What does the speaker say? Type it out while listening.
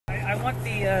want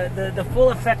the full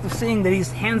effect of seeing that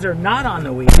his hands are not on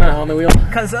the wheel. Not on the wheel.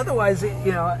 Because otherwise, you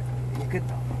could.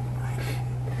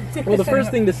 Well, the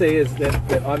first thing to say is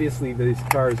that obviously these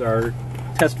cars are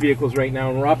test vehicles right now,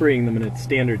 and we're operating them in a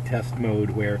standard test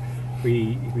mode where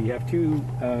we have two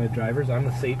drivers.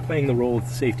 I'm playing the role of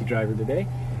the safety driver today,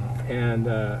 and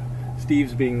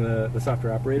Steve's being the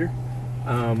software operator.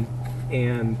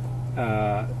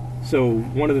 So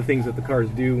one of the things that the cars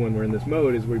do when we're in this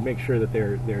mode is we make sure that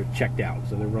they're checked out.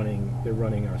 So they're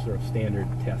running our sort of standard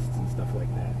tests and stuff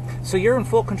like that. So you're in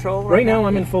full control right now?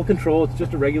 I'm in full control. It's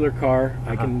just a regular car.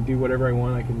 I can do whatever I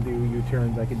want. I can do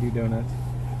U-turns. I can do donuts.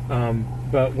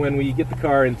 But when we get the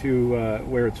car into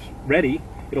where it's ready,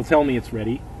 it'll tell me it's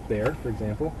ready there, for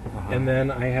example. And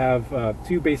then I have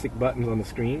two basic buttons on the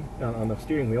screen. On the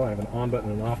steering wheel, I have an on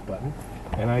button and an off button.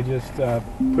 And I just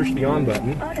push the on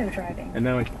button. Auto driving. And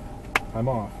now I'm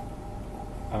off.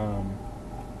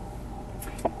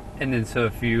 And then, so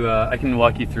if you, I can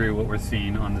walk you through what we're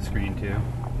seeing on the screen too.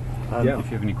 If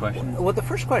you have any questions. Well, the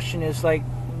first question is, like,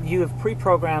 you have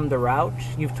pre-programmed the route.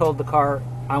 You've told the car,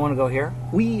 I want to go here.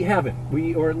 We haven't.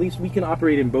 Or at least we can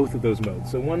operate in both of those modes.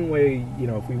 So one way,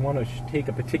 if we want to take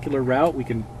a particular route, we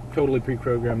can totally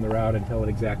pre-program the route and tell it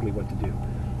exactly what to do.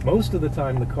 Most of the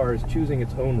time, the car is choosing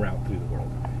its own route through the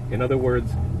world. In other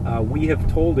words, we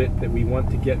have told it that we want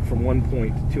to get from one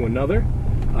point to another,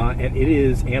 and it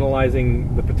is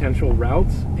analyzing the potential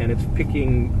routes, and it's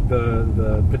picking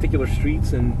the particular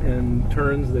streets and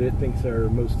turns that it thinks are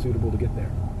most suitable to get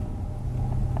there.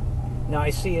 Now I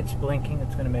see it's blinking.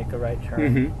 It's going to make a right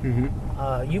turn.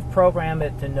 You've programmed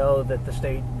it to know that the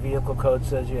state vehicle code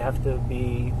says you have to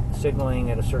be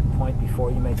signaling at a certain point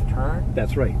before you make a turn?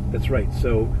 That's right. That's right.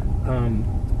 So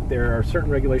there are certain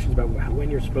regulations about when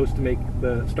you're supposed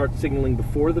to start signaling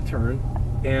before the turn,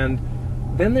 and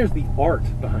then there's the art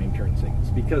behind turn signals.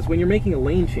 Because when you're making a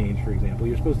lane change, for example,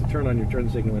 you're supposed to turn on your turn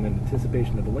signal in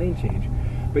anticipation of the lane change.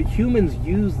 But humans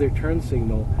use their turn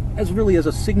signal as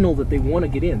a signal that they want to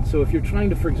get in. So if you're trying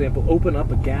to, for example, open up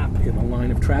a gap in a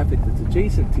line of traffic that's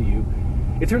adjacent to you,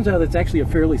 it turns out it's actually a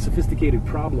fairly sophisticated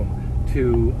problem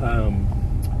to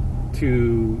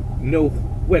know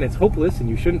when it's hopeless and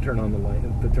you shouldn't turn on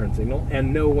the turn signal,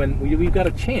 and know when we've got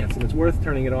a chance and it's worth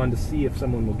turning it on to see if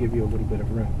someone will give you a little bit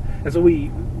of room. And so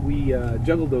we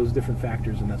juggle those different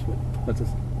factors, and that's what lets us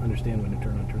understand when to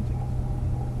turn on turn signals.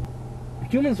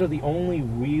 Humans are the only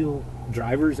real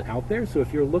drivers out there, so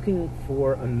if you're looking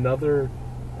for another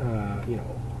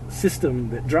system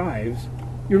that drives,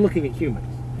 you're looking at humans.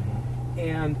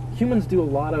 And humans do a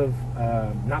lot of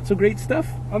not so great stuff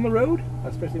on the road,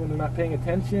 especially when they're not paying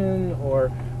attention, or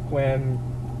when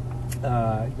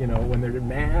when they're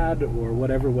mad or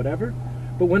whatever.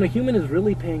 But when a human is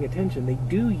really paying attention, they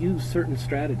do use certain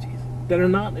strategies that are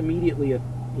not immediately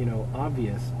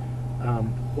obvious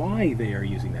why they are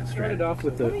using that strategy. Started off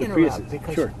with the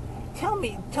Priuses. Sure. Tell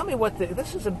me what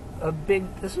this is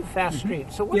this is a fast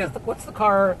street. So what's the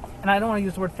car? And I don't want to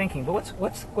use the word thinking, but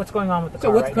what's going on with the car?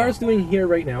 So what the car's doing here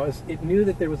right now is it knew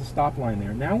that there was a stop line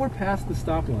there. Now we're past the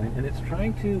stop line, and it's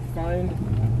trying to find.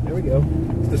 There we go.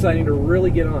 It's deciding to really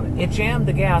get on it. It jammed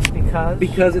the gas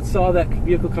because it saw that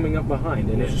vehicle coming up behind,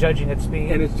 and it's judging its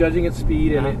speed. And it's judging its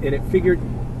speed, and it figured.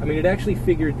 I mean, it actually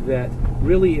figured that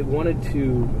really it wanted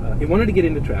to get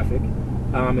into traffic.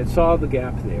 It saw the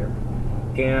gap there.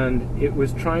 And it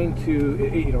was trying to,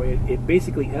 it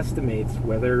basically estimates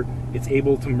whether it's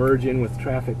able to merge in with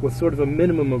traffic with sort of a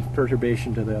minimum of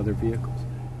perturbation to the other vehicles.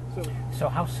 So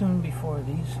how soon before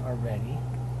these are ready,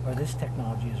 or this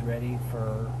technology is ready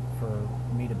for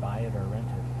me to buy it or rent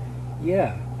it?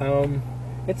 Yeah,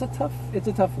 it's a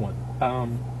tough one.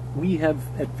 We have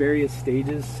at various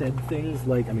stages said things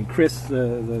like, Chris,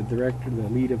 the director, the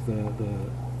lead of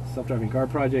the self-driving car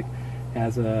project,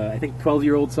 has a, I think,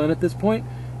 12-year-old son at this point,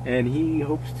 and he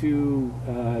hopes to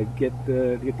get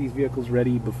these vehicles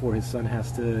ready before his son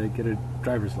has to get a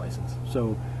driver's license.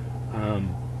 So,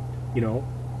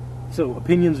 so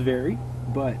opinions vary,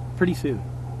 but pretty soon,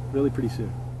 really pretty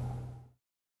soon.